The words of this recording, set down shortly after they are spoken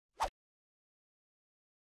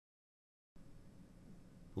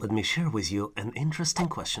Let me share with you an interesting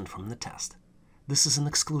question from the test. This is an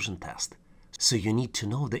exclusion test, so you need to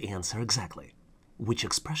know the answer exactly. Which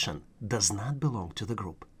expression does not belong to the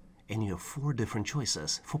group? And you have 4 different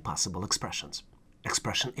choices for possible expressions.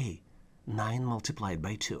 Expression A, 9 multiplied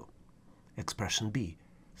by 2. Expression B,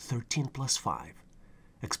 13 plus 5.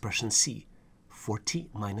 Expression C, 40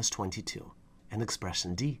 minus 22. And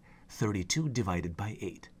expression D, 32 divided by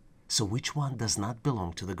 8. So which one does not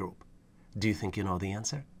belong to the group? Do you think you know the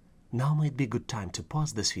answer? Now might be a good time to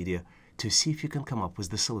pause this video to see if you can come up with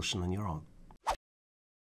the solution on your own.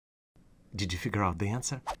 Did you figure out the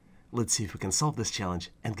answer? Let's see if we can solve this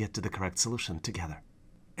challenge and get to the correct solution together.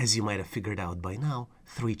 As you might have figured out by now,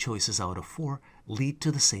 3 choices out of 4 lead to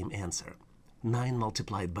the same answer. 9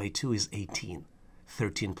 multiplied by 2 is 18.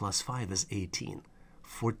 13 plus 5 is 18.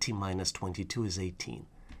 40 minus 22 is 18.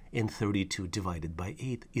 And 32 divided by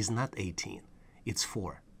 8 is not 18. It's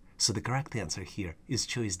 4. So the correct answer here is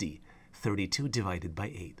choice D, 32 divided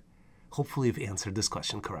by 8. Hopefully you've answered this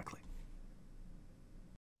question correctly.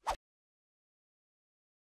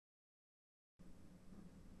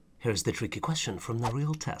 Here's the tricky question from the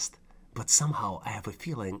real test, but somehow I have a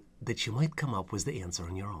feeling that you might come up with the answer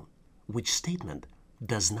on your own. Which statement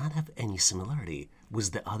does not have any similarity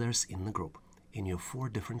with the others in the group? In your 4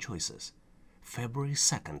 different choices. February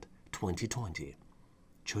 2nd, 2020.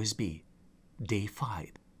 Choice B, day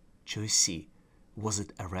 5. Choice C, was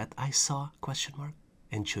it a rat I saw?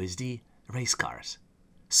 And choice D, race cars.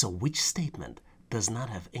 So which statement does not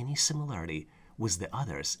have any similarity with the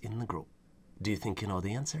others in the group? Do you think you know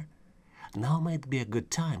the answer? Now might be a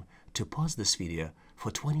good time to pause this video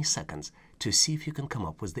for 20 seconds to see if you can come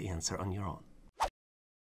up with the answer on your own.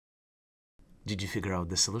 Did you figure out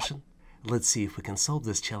the solution? Let's see if we can solve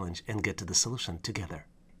this challenge and get to the solution together.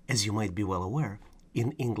 As you might be well aware,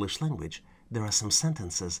 in English language, there are some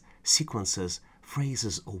sentences, sequences,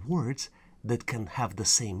 phrases, or words that can have the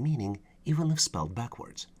same meaning even if spelled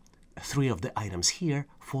backwards. 3 of the items here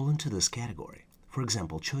fall into this category. For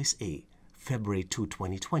example, choice A, February 2,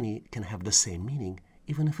 2020 can have the same meaning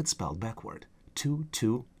even if it's spelled backward.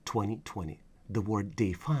 2/2/2020. The word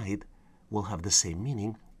deified will have the same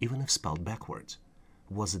meaning even if spelled backwards.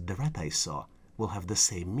 Was it the rat I saw will have the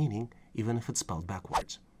same meaning even if it's spelled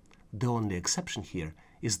backwards. The only exception here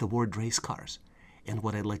is the word race cars. And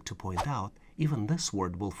what I'd like to point out, even this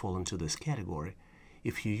word will fall into this category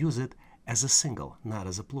if you use it as a single, not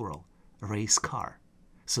as a plural. Race car.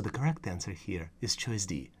 So the correct answer here is choice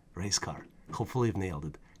D, race car. Hopefully you've nailed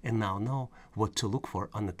it and now know what to look for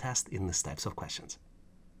on the test in these types of questions.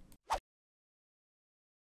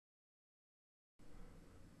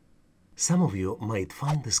 Some of you might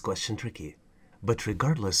find this question tricky, but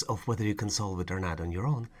regardless of whether you can solve it or not on your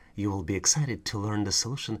own, you will be excited to learn the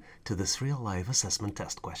solution to this real-life assessment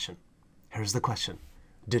test question. Here's the question.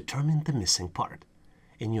 Determine the missing part.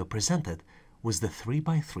 And you're presented with the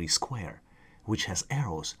 3x3 square, which has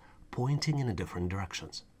arrows pointing in different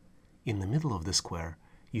directions. In the middle of the square,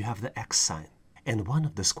 you have the X sign, and one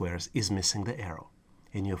of the squares is missing the arrow.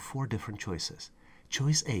 And you have 4 different choices.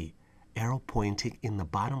 Choice A, arrow pointing in the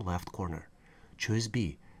bottom left corner. Choice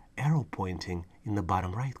B, arrow pointing in the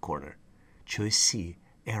bottom right corner. Choice C,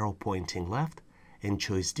 arrow pointing left. And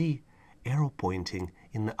choice D, arrow pointing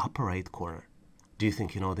in the upper right corner. Do you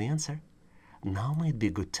think you know the answer? Now might be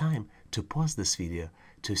a good time to pause this video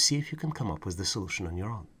to see if you can come up with the solution on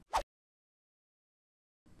your own.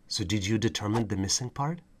 So did you determine the missing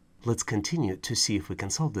part? Let's continue to see if we can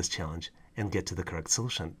solve this challenge and get to the correct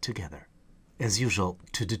solution together. As usual,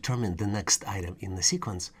 to determine the next item in the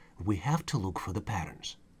sequence, we have to look for the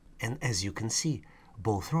patterns. And as you can see,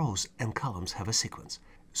 both rows and columns have a sequence.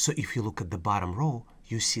 So if you look at the bottom row,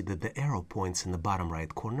 you see that the arrow points in the bottom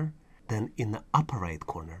right corner, then in the upper right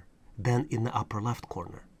corner, then in the upper left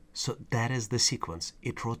corner. So that is the sequence.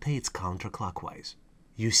 It rotates counterclockwise.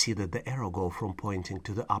 You see that the arrow goes from pointing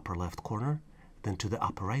to the upper left corner, then to the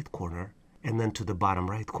upper right corner, and then to the bottom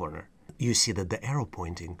right corner. You see that the arrow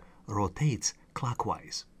pointing rotates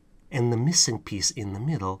clockwise. And the missing piece in the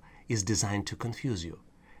middle is designed to confuse you.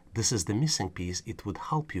 This is the missing piece. It would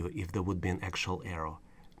help you if there would be an actual arrow,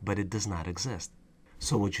 but it does not exist.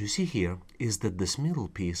 So what you see here is that this middle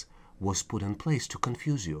piece was put in place to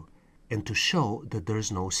confuse you and to show that there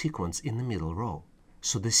is no sequence in the middle row.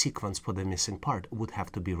 So the sequence for the missing part would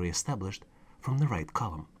have to be reestablished from the right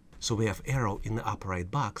column. So we have arrow in the upper right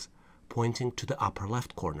box pointing to the upper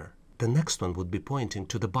left corner. The next one would be pointing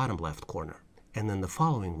to the bottom left corner. And then the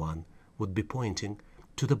following one would be pointing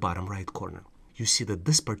to the bottom right corner. You see that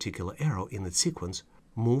this particular arrow in its sequence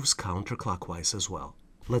moves counterclockwise as well.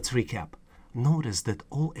 Let's recap. Notice that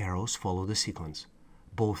all arrows follow the sequence.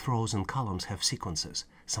 Both rows and columns have sequences,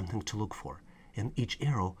 something to look for, and each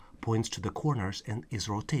arrow points to the corners and is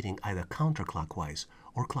rotating either counterclockwise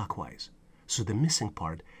or clockwise. So the missing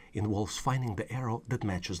part involves finding the arrow that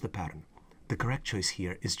matches the pattern. The correct choice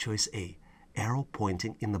here is choice A, arrow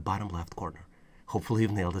pointing in the bottom left corner. Hopefully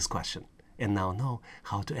you've nailed this question and now know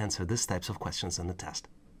how to answer these types of questions in the test.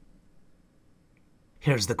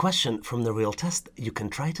 Here's the question from the real test you can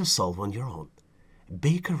try to solve on your own.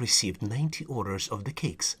 Baker received 90 orders of the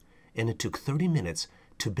cakes, and it took 30 minutes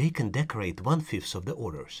to bake and decorate 1/5 of the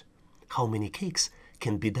orders. How many cakes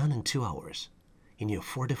can be done in 2 hours? And you have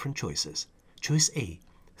 4 different choices. Choice A,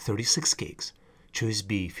 36 cakes. Choice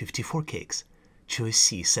B, 54 cakes. Choice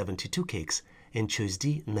C, 72 cakes. And choice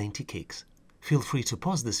D, 90 cakes. Feel free to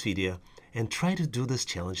pause this video and try to do this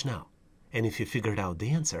challenge now. And if you figured out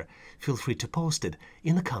the answer, feel free to post it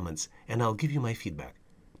in the comments and I'll give you my feedback.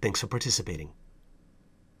 Thanks for participating.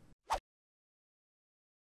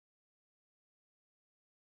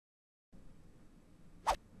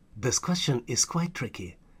 This question is quite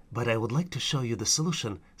tricky, but I would like to show you the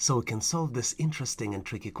solution so we can solve this interesting and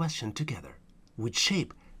tricky question together. Which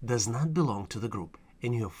shape does not belong to the group?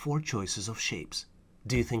 And you have 4 choices of shapes.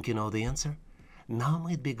 Do you think you know the answer? Now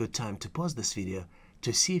might be a good time to pause this video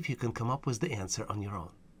to see if you can come up with the answer on your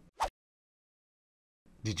own.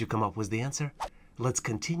 Did you come up with the answer? Let's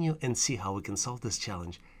continue and see how we can solve this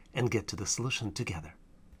challenge and get to the solution together.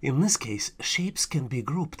 In this case, shapes can be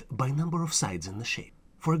grouped by number of sides in the shape.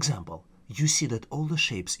 For example, you see that all the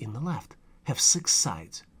shapes in the left have 6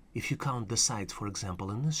 sides. If you count the sides, for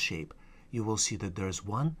example, in this shape, you will see that there's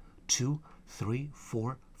 1, 2, 3,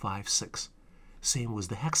 4, 5, 6. Same with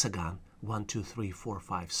the hexagon, 1, 2, 3, 4,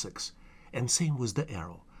 5, 6. And same with the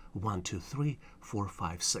arrow, 1, 2, 3, 4,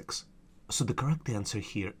 5, 6. So the correct answer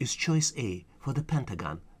here is choice A for the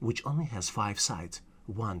pentagon, which only has 5 sides,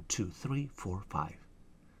 1, 2, 3, 4, 5.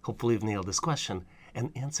 Hopefully you've nailed this question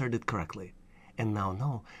and answered it correctly, and now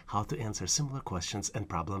know how to answer similar questions and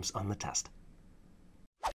problems on the test.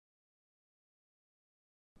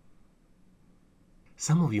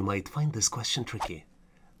 Some of you might find this question tricky,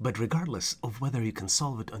 but regardless of whether you can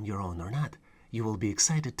solve it on your own or not, you will be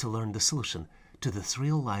excited to learn the solution to this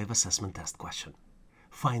real live assessment test question.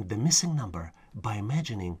 Find the missing number by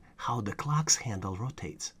imagining how the clock's handle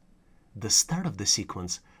rotates. The start of the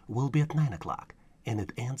sequence will be at 9 o'clock and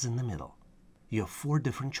it ends in the middle. You have 4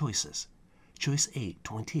 different choices. Choice A,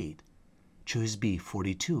 28. Choice B,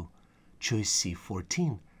 42. Choice C,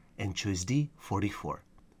 14. And choice D, 44.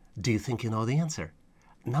 Do you think you know the answer?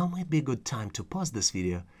 Now might be a good time to pause this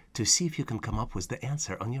video to see if you can come up with the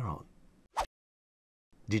answer on your own.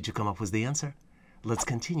 Did you come up with the answer? Let's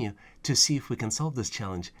continue to see if we can solve this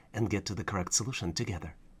challenge and get to the correct solution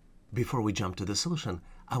together. Before we jump to the solution,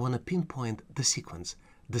 I want to pinpoint the sequence.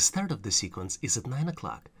 The start of the sequence is at 9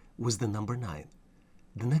 o'clock with the number 9.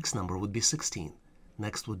 The next number would be 16.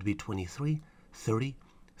 Next would be 23, 30,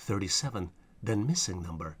 37, then missing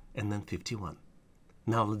number, and then 51.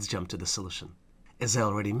 Now let's jump to the solution. As I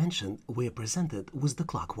already mentioned, we are presented with the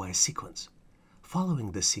clockwise sequence.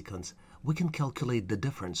 Following this sequence, we can calculate the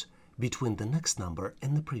difference between the next number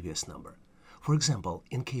and the previous number. For example,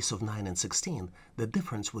 in case of 9 and 16, the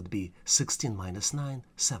difference would be 16 minus 9,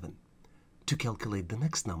 7. To calculate the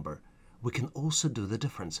next number, we can also do the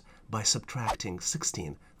difference by subtracting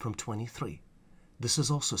 16 from 23. This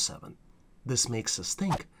is also 7. This makes us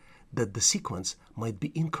think that the sequence might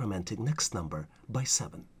be incrementing next number by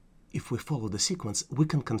 7. If we follow the sequence, we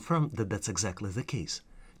can confirm that that's exactly the case.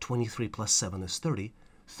 23 plus 7 is 30,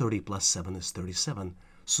 30 plus 7 is 37,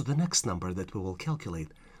 so the next number that we will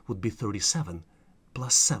calculate would be 37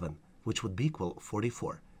 plus 7, which would be equal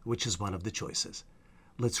 44, which is one of the choices.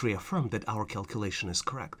 Let's reaffirm that our calculation is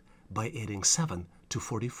correct by adding 7 to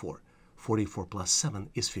 44. 44 plus 7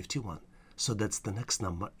 is 51, so that's the next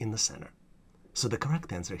number in the center. So the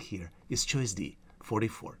correct answer here is choice D,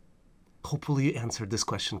 44. Hopefully you answered this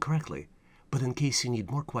question correctly, but in case you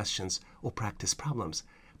need more questions or practice problems,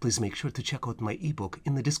 please make sure to check out my ebook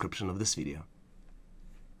in the description of this video.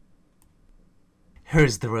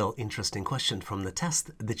 Here's the real interesting question from the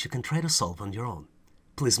test that you can try to solve on your own.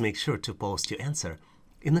 Please make sure to post your answer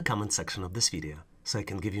in the comment section of this video so I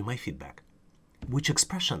can give you my feedback. Which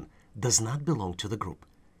expression does not belong to the group?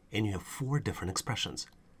 And you have 4 different expressions.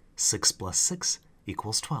 6 plus 6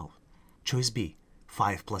 equals 12. Choice B,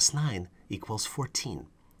 5 plus 9 equals 14.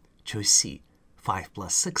 Choice C, 5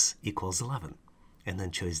 plus 6 equals 11. And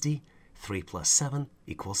then choice D, 3 plus 7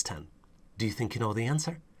 equals 10. Do you think you know the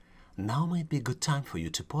answer? Now might be a good time for you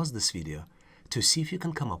to pause this video to see if you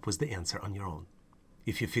can come up with the answer on your own.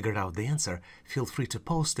 If you figured out the answer, feel free to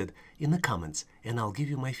post it in the comments and I'll give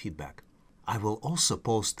you my feedback. I will also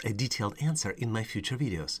post a detailed answer in my future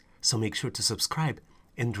videos, so make sure to subscribe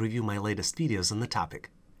and review my latest videos on the topic.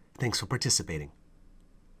 Thanks for participating.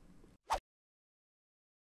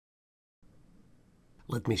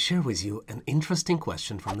 Let me share with you an interesting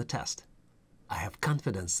question from the test. I have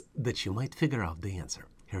confidence that you might figure out the answer.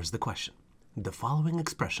 Here's the question. The following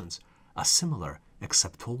expressions are similar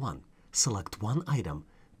except for one. Select one item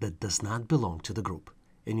that does not belong to the group,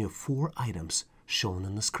 and you have 4 items shown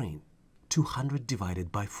on the screen. 200 divided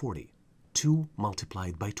by 40, 2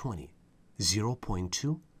 multiplied by 20,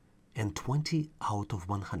 0.2, and 20 out of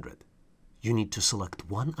 100. You need to select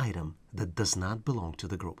one item that does not belong to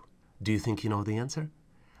the group. Do you think you know the answer?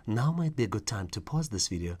 Now might be a good time to pause this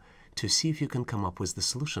video to see if you can come up with the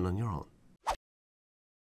solution on your own.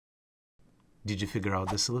 Did you figure out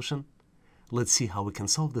the solution? Let's see how we can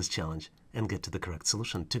solve this challenge and get to the correct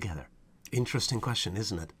solution together. Interesting question,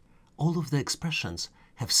 isn't it? All of the expressions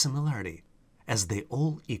have similarity, as they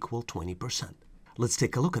all equal 20%. Let's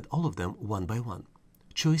take a look at all of them one by one.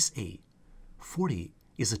 Choice A, 40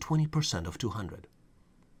 is a 20% of 200.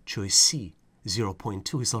 Choice C,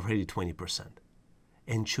 0.2 is already 20%.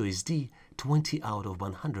 And choice D, 20 out of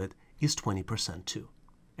 100 is 20% too.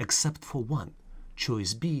 Except for one,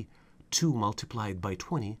 choice B, 2 multiplied by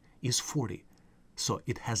 20 is 40. So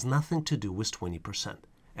it has nothing to do with 20%,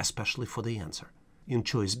 especially for the answer. In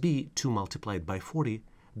choice B, 2 multiplied by 40,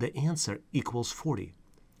 the answer equals 40,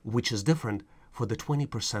 which is different for the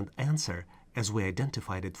 20% answer as we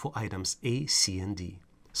identified it for items A, C, and D.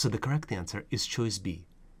 So the correct answer is choice B.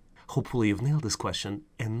 Hopefully you've nailed this question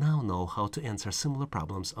and now know how to answer similar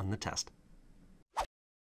problems on the test.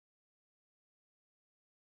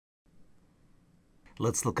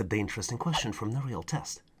 Let's look at the interesting question from the real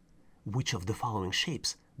test. Which of the following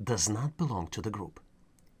shapes does not belong to the group?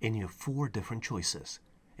 And you have 4 different choices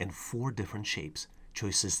and 4 different shapes.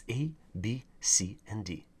 Choices A, B, C, and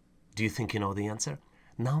D. Do you think you know the answer?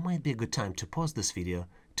 Now might be a good time to pause this video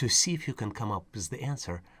to see if you can come up with the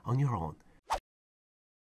answer on your own.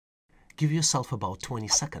 Give yourself about 20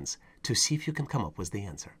 seconds to see if you can come up with the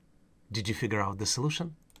answer. Did you figure out the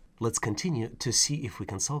solution? Let's continue to see if we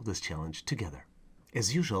can solve this challenge together.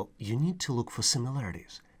 As usual, you need to look for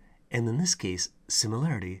similarities. And in this case,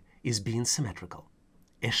 similarity is being symmetrical.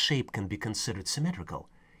 A shape can be considered symmetrical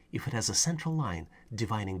if it has a central line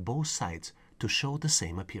dividing both sides to show the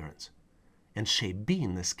same appearance. And shape B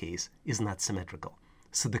in this case is not symmetrical.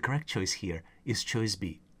 So the correct choice here is choice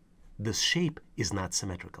B. This shape is not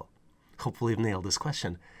symmetrical. Hopefully you've nailed this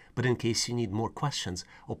question, but in case you need more questions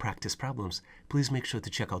or practice problems, please make sure to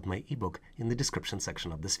check out my ebook in the description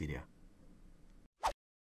section of this video.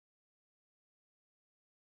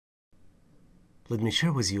 Let me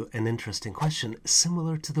share with you an interesting question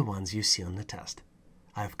similar to the ones you see on the test.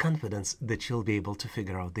 I have confidence that you'll be able to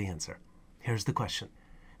figure out the answer. Here's the question.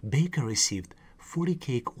 Baker received 40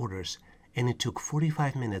 cake orders and it took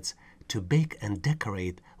 45 minutes to bake and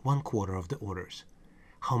decorate 1/4 of the orders.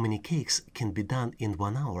 How many cakes can be done in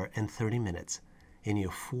 1 hour and 30 minutes? And you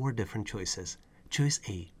have 4 different choices. Choice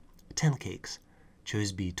A, 10 cakes.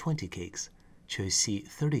 Choice B, 20 cakes. Choice C,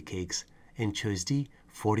 30 cakes. And choice D,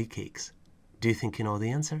 40 cakes. Do you think you know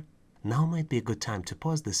the answer? Now might be a good time to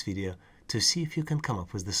pause this video to see if you can come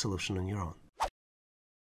up with the solution on your own.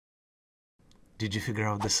 Did you figure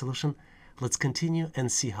out the solution? Let's continue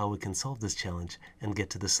and see how we can solve this challenge and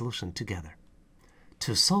get to the solution together.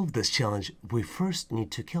 To solve this challenge, we first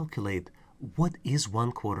need to calculate what is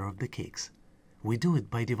 1/4 of the cakes. We do it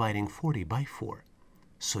by dividing 40 by 4.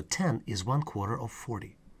 So 10 is 1/4 of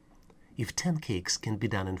 40. If 10 cakes can be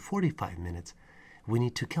done in 45 minutes, we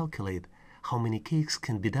need to calculate how many cakes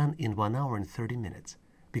can be done in 1 hour and 30 minutes.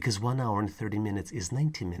 Because 1 hour and 30 minutes is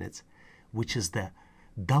 90 minutes, which is the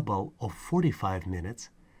double of 45 minutes,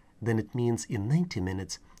 then it means in 90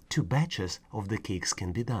 minutes, 2 batches of the cakes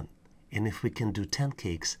can be done. And if we can do 10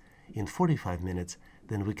 cakes in 45 minutes,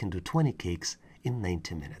 then we can do 20 cakes in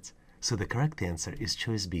 90 minutes. So the correct answer is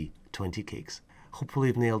choice B, 20 cakes. Hopefully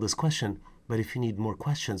you've nailed this question, but if you need more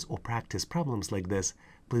questions or practice problems like this,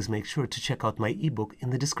 please make sure to check out my ebook in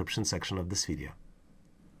the description section of this video.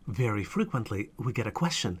 Very frequently, we get a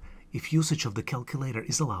question if usage of the calculator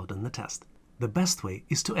is allowed in the test. The best way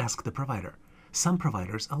is to ask the provider. Some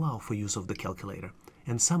providers allow for use of the calculator,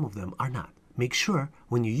 and some of them are not. Make sure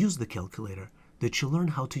when you use the calculator that you learn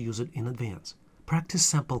how to use it in advance. Practice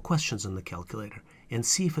sample questions on the calculator and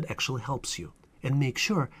see if it actually helps you. And make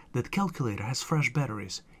sure that calculator has fresh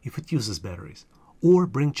batteries if it uses batteries. Or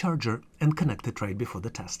bring charger and connect it right before the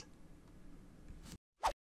test.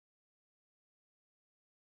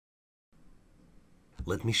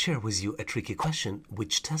 Let me share with you a tricky question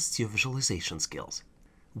which tests your visualization skills.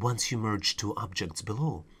 Once you merge two objects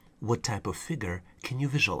below, what type of figure can you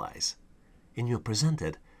visualize? And you're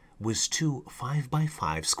presented with two 5 by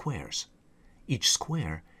 5 squares. Each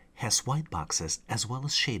square has white boxes as well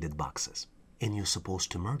as shaded boxes, and you're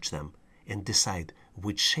supposed to merge them and decide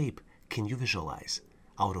which shape can you visualize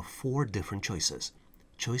out of 4 different choices.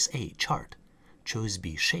 Choice A, chart. Choice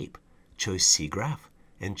B, shape. Choice C, graph.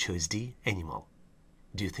 And choice D, animal.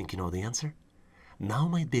 Do you think you know the answer? Now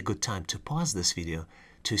might be a good time to pause this video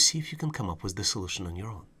to see if you can come up with the solution on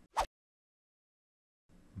your own.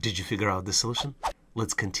 Did you figure out the solution?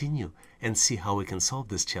 Let's continue and see how we can solve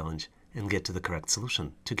this challenge and get to the correct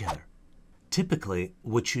solution together. Typically,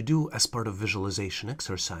 what you do as part of visualization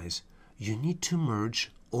exercise, you need to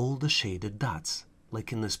merge all the shaded dots,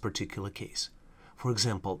 like in this particular case. For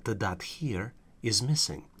example, the dot here is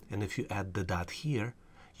missing, and if you add the dot here,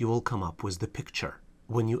 you will come up with the picture.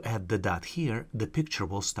 When you add the dot here, the picture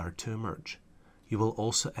will start to emerge. You will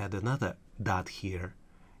also add another dot here,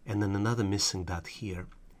 and then another missing dot here,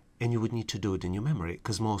 and you would need to do it in your memory,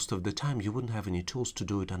 because most of the time you wouldn't have any tools to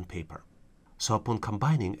do it on paper. So upon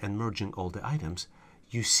combining and merging all the items,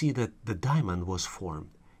 you see that the diamond was formed,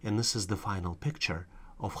 and this is the final picture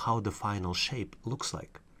of how the final shape looks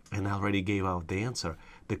like. And I already gave out the answer.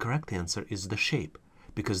 The correct answer is the shape,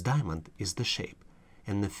 because diamond is the shape,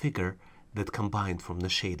 and the figure that combined from the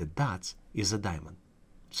shaded dots is a diamond.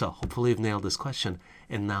 So hopefully you've nailed this question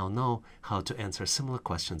and now know how to answer similar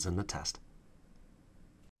questions in the test.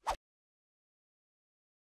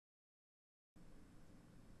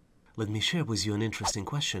 Let me share with you an interesting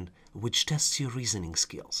question which tests your reasoning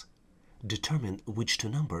skills. Determine which 2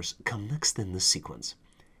 numbers come next in this sequence.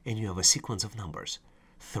 And you have a sequence of numbers: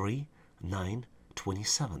 3, 9,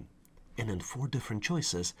 27, and then 4 different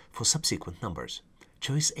choices for subsequent numbers.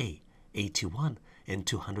 Choice A, 81 and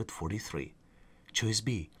 243. Choice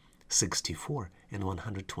B, 64 and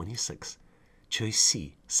 126. Choice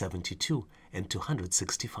C, 72 and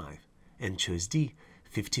 265. And choice D,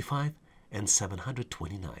 55 and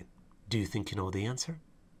 729. Do you think you know the answer?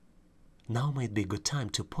 Now might be a good time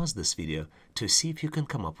to pause this video to see if you can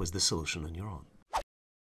come up with the solution on your own.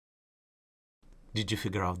 Did you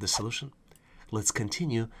figure out the solution? Let's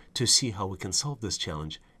continue to see how we can solve this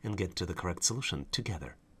challenge and get to the correct solution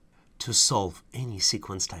together. To solve any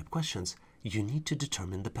sequence type questions, you need to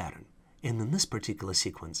determine the pattern. And in this particular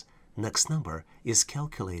sequence, next number is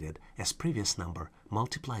calculated as previous number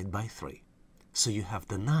multiplied by 3. So you have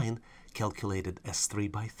the 9 calculated as 3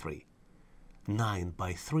 by 3. 9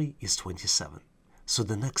 by 3 is 27. So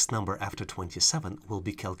the next number after 27 will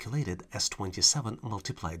be calculated as 27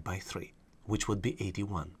 multiplied by 3, which would be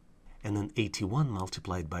 81. And then 81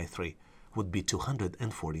 multiplied by 3 would be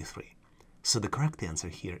 243. So the correct answer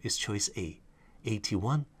here is choice A,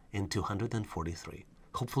 81 and 243.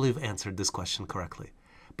 Hopefully you've answered this question correctly.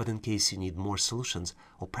 But in case you need more solutions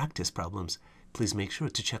or practice problems, please make sure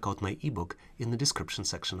to check out my ebook in the description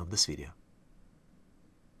section of this video.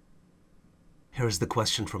 Here is the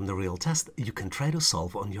question from the real test you can try to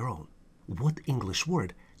solve on your own. What English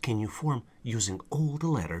word can you form using all the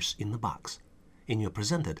letters in the box? And you're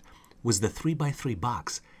presented with the 3 by 3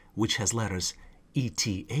 box, which has letters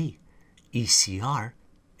ETA, ECR,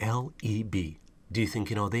 LEB. Do you think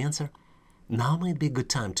you know the answer? Now might be a good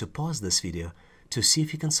time to pause this video to see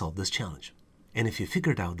if you can solve this challenge. And if you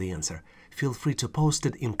figured out the answer, feel free to post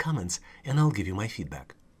it in comments and I'll give you my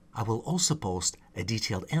feedback. I will also post a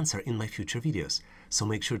detailed answer in my future videos, so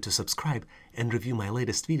make sure to subscribe and review my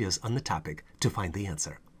latest videos on the topic to find the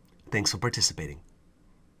answer. Thanks for participating.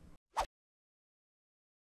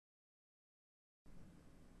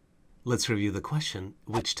 Let's review the question,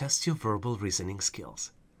 which tests your verbal reasoning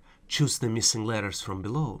skills. Choose the missing letters from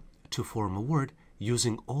below to form a word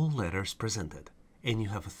using all letters presented. And you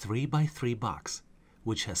have a 3 by 3 box,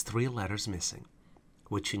 which has 3 letters missing.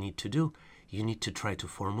 What you need to do, you need to try to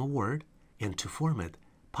form a word, and to form it,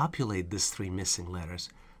 populate these 3 missing letters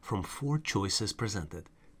from 4 choices presented.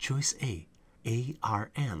 Choice A,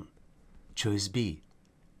 ARN. Choice B,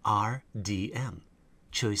 RDN.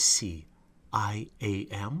 Choice C,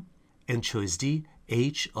 IAM. And choice D,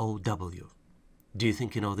 HOW. Do you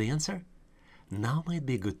think you know the answer? Now might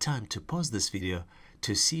be a good time to pause this video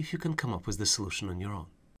to see if you can come up with the solution on your own.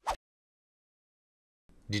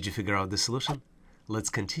 Did you figure out the solution? Let's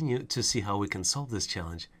continue to see how we can solve this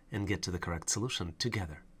challenge and get to the correct solution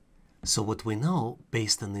together. So what we know,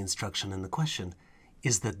 based on the instruction in the question,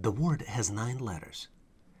 is that the word has 9 letters.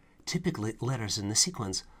 Typically, letters in the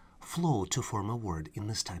sequence flow to form a word in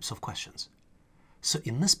these types of questions. So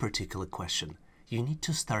in this particular question, you need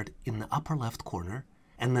to start in the upper left corner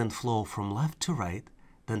and then flow from left to right,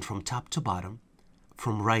 then from top to bottom,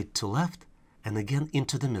 from right to left, and again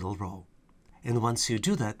into the middle row. And once you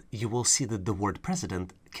do that, you will see that the word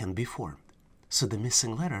president can be formed. So the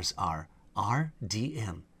missing letters are R, D,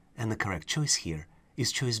 N, and the correct choice here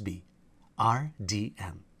is choice B, R, D,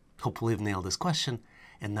 N. Hopefully you've nailed this question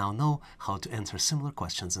and now know how to answer similar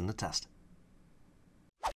questions in the test.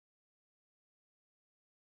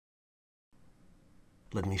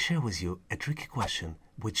 Let me share with you a tricky question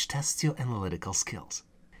which tests your analytical skills.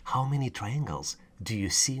 How many triangles do you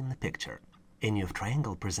see in the picture? And you have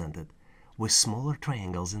triangle presented with smaller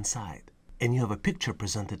triangles inside. And you have a picture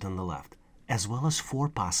presented on the left, as well as 4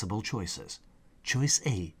 possible choices. Choice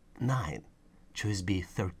A, 9. Choice B,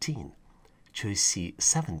 13. Choice C,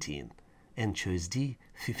 17. And choice D,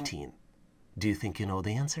 15. Do you think you know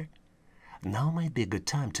the answer? Now might be a good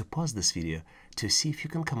time to pause this video to see if you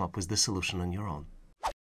can come up with the solution on your own.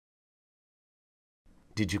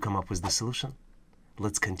 Did you come up with the solution?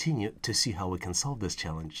 Let's continue to see how we can solve this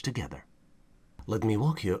challenge together. Let me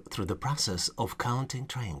walk you through the process of counting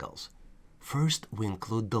triangles. First, we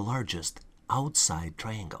include the largest outside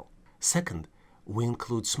triangle. Second, we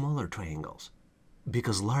include smaller triangles.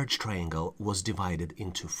 Because large triangle was divided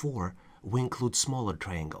into 4, we include smaller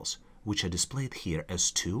triangles, which are displayed here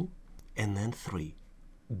as 2 and then 3.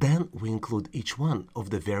 Then we include each one of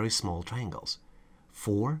the very small triangles,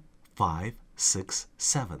 4, 5, 6,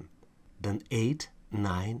 7, then 8,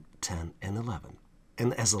 9, 10, and 11.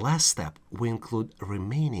 And as a last step, we include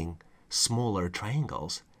remaining smaller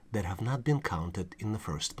triangles that have not been counted in the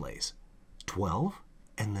first place, 12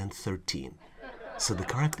 and then 13. So the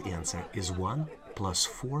correct answer is 1 plus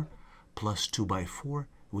 4 plus 2 by 4,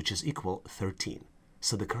 which is equal 13.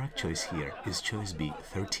 So the correct choice here is choice B,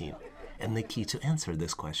 13. And the key to answer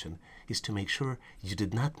this question is to make sure you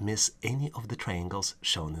did not miss any of the triangles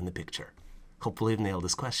shown in the picture. Hopefully you've nailed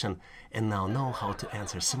this question and now know how to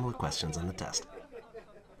answer similar questions on the test.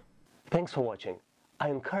 Thanks for watching. I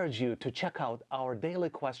encourage you to check out our daily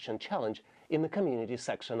question challenge in the community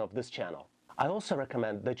section of this channel. I also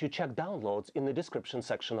recommend that you check downloads in the description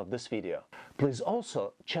section of this video. Please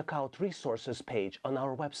also check out resources page on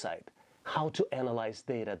our website,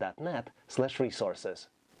 howtoanalyzedata.net/resources.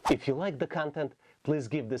 If you like the content, please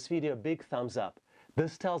give this video a big thumbs up.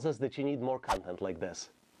 This tells us that you need more content like this.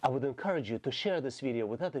 I would encourage you to share this video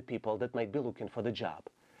with other people that might be looking for the job.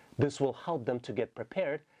 This will help them to get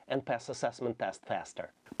prepared and pass assessment test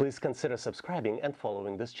faster. Please consider subscribing and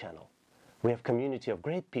following this channel. We have a community of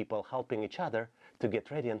great people helping each other to get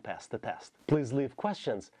ready and pass the test. Please leave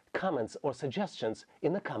questions, comments, or suggestions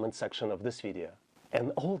in the comment section of this video.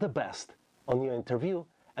 And all the best on your interview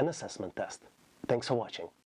and assessment test. Thanks for watching.